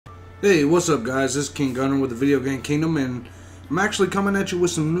Hey, what's up, guys? This is King Gunner with the Video Game Kingdom, and I'm actually coming at you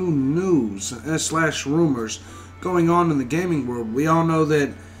with some new news slash rumors going on in the gaming world. We all know that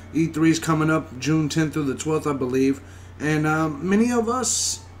E3 is coming up June 10th through the 12th, I believe, and many of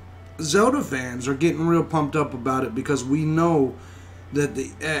us Zelda fans are getting real pumped up about it because we know that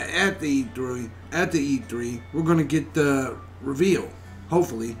at the E3 we're going to get the reveal,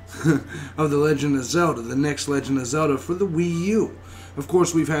 hopefully, of the Legend of Zelda, the next Legend of Zelda for the Wii U. Of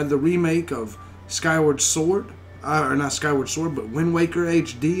course, we've had the remake of Skyward Sword, or not Skyward Sword, but Wind Waker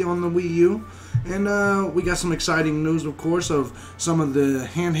HD on the Wii U. And we got some exciting news, of course, of some of the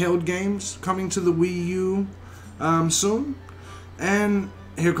handheld games coming to the Wii U soon. And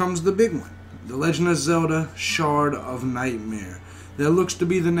here comes the big one, The Legend of Zelda Shard of Nightmare. That looks to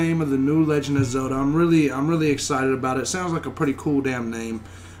be the name of the new Legend of Zelda. I'm really excited about it. Sounds like a pretty cool damn name.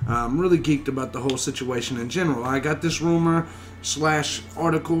 I'm really geeked about the whole situation in general. I got this rumor slash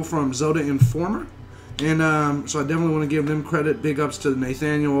article from Zelda Informer, and so I definitely want to give them credit. Big ups to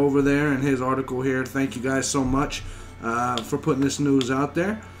Nathaniel over there and his article here. Thank you guys so much for putting this news out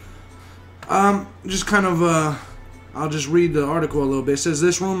there. Just kind of, I'll just read the article a little bit. It says,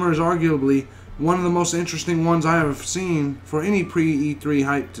 this rumor is arguably one of the most interesting ones I have seen for any pre-E3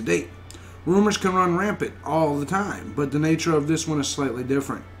 hype to date. Rumors can run rampant all the time, but the nature of this one is slightly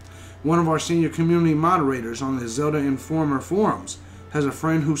different. One of our senior community moderators on the Zelda Informer forums has a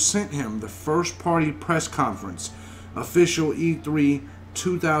friend who sent him the first-party press conference, official E3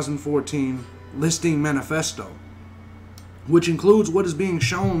 2014 listing manifesto, which includes what is being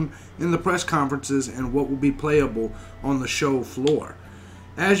shown in the press conferences and what will be playable on the show floor.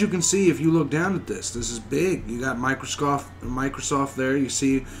 As you can see, if you look down at this is big. You got Microsoft there. You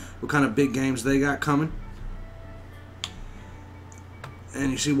see what kind of big games they got coming.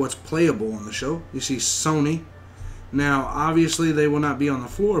 And you see what's playable on the show. You see Sony. Now, obviously, they will not be on the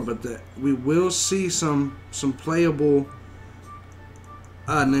floor, but we will see some playable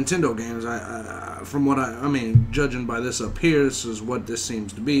Nintendo games. From what I mean, judging by this up here, this is what this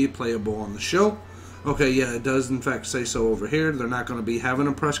seems to be, playable on the show. Okay, yeah, it does in fact say so over here. They're not going to be having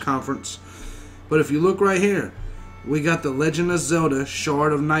a press conference. But if you look right here, we got The Legend of Zelda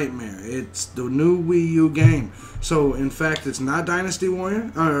Shard of Nightmare. It's the new Wii U game. So, in fact, it's not Dynasty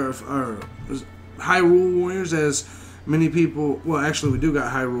Warrior or Hyrule Warriors, as many people... Well, actually, we do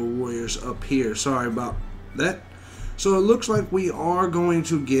got Hyrule Warriors up here. Sorry about that. So, it looks like we are going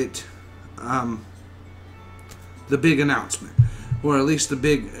to get the big announcement. Or at least the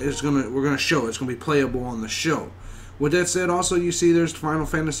big... we're going to show. It's going to be playable on the show. With that said, also, you see there's Final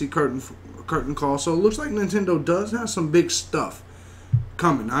Fantasy curtain call. So it looks like Nintendo does have some big stuff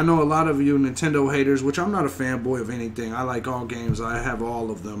coming. I know a lot of you Nintendo haters, which I'm not a fanboy of anything. I like all games. I have all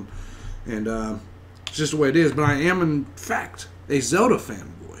of them. And it's just the way it is. But I am, in fact, a Zelda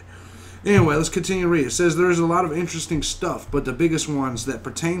fanboy. Anyway, let's continue to read. It says there's a lot of interesting stuff, but the biggest ones that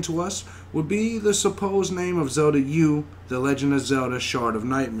pertain to us would be the supposed name of Zelda U, The Legend of Zelda Shard of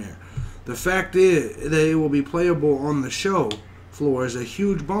Nightmare. The fact is that it will be playable on the show floor is a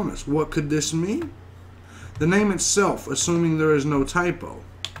huge bonus. What could this mean? The name itself, assuming there is no typo,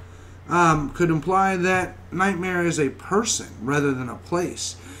 could imply that Nightmare is a person rather than a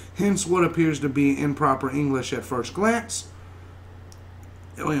place. Hence what appears to be improper English at first glance.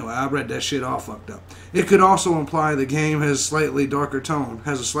 Anyway, I read that shit all fucked up. It could also imply the game has a slightly darker tone,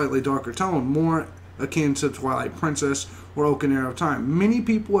 more akin to Twilight Princess or Ocarina of Time. Many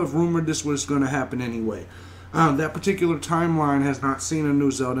people have rumored this was going to happen anyway. That particular timeline has not seen a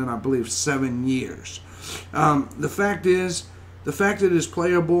new Zelda in, I believe, 7 years. The fact that it is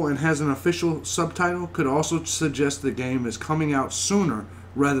playable and has an official subtitle could also suggest the game is coming out sooner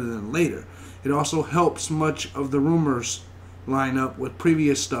rather than later. It also helps much of the rumors line up with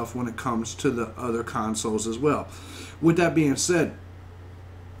previous stuff when it comes to the other consoles as well. With that being said,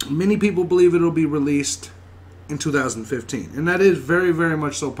 many people believe it will be released in 2015, and that is very, very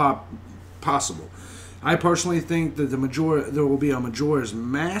much so possible. I personally think that there will be a Majora's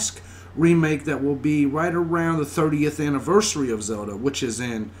Mask remake that will be right around the 30th anniversary of Zelda, which is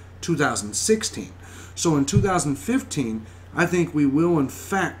in 2016. So in 2015, I think we will in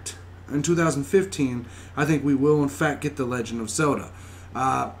fact get The Legend of Zelda.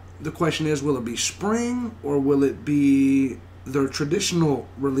 The question is, will it be spring or will it be their traditional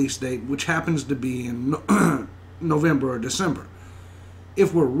release date, which happens to be in November or December?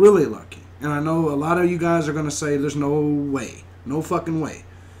 If we're really lucky. And I know a lot of you guys are going to say there's no way. No fucking way.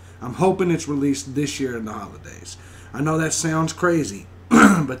 I'm hoping it's released this year in the holidays. I know that sounds crazy,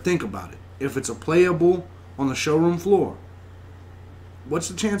 but think about it. If it's a playable on the showroom floor, what's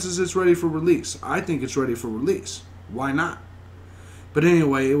the chances it's ready for release? I think it's ready for release. Why not? But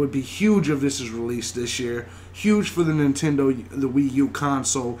anyway, it would be huge if this is released this year. Huge for the Nintendo, the Wii U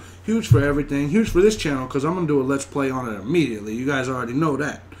console. Huge for everything. Huge for this channel because I'm going to do a Let's Play on it immediately. You guys already know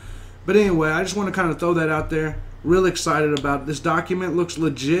that. But anyway, I just want to kind of throw that out there. Real excited about it. This document. Looks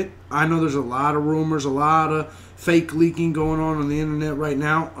legit. I know there's a lot of rumors, a lot of fake leaking going on the internet right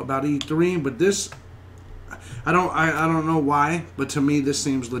now about E3, but this, I don't know why, but to me this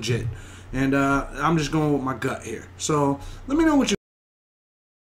seems legit. And I'm just going with my gut here. So let me know what you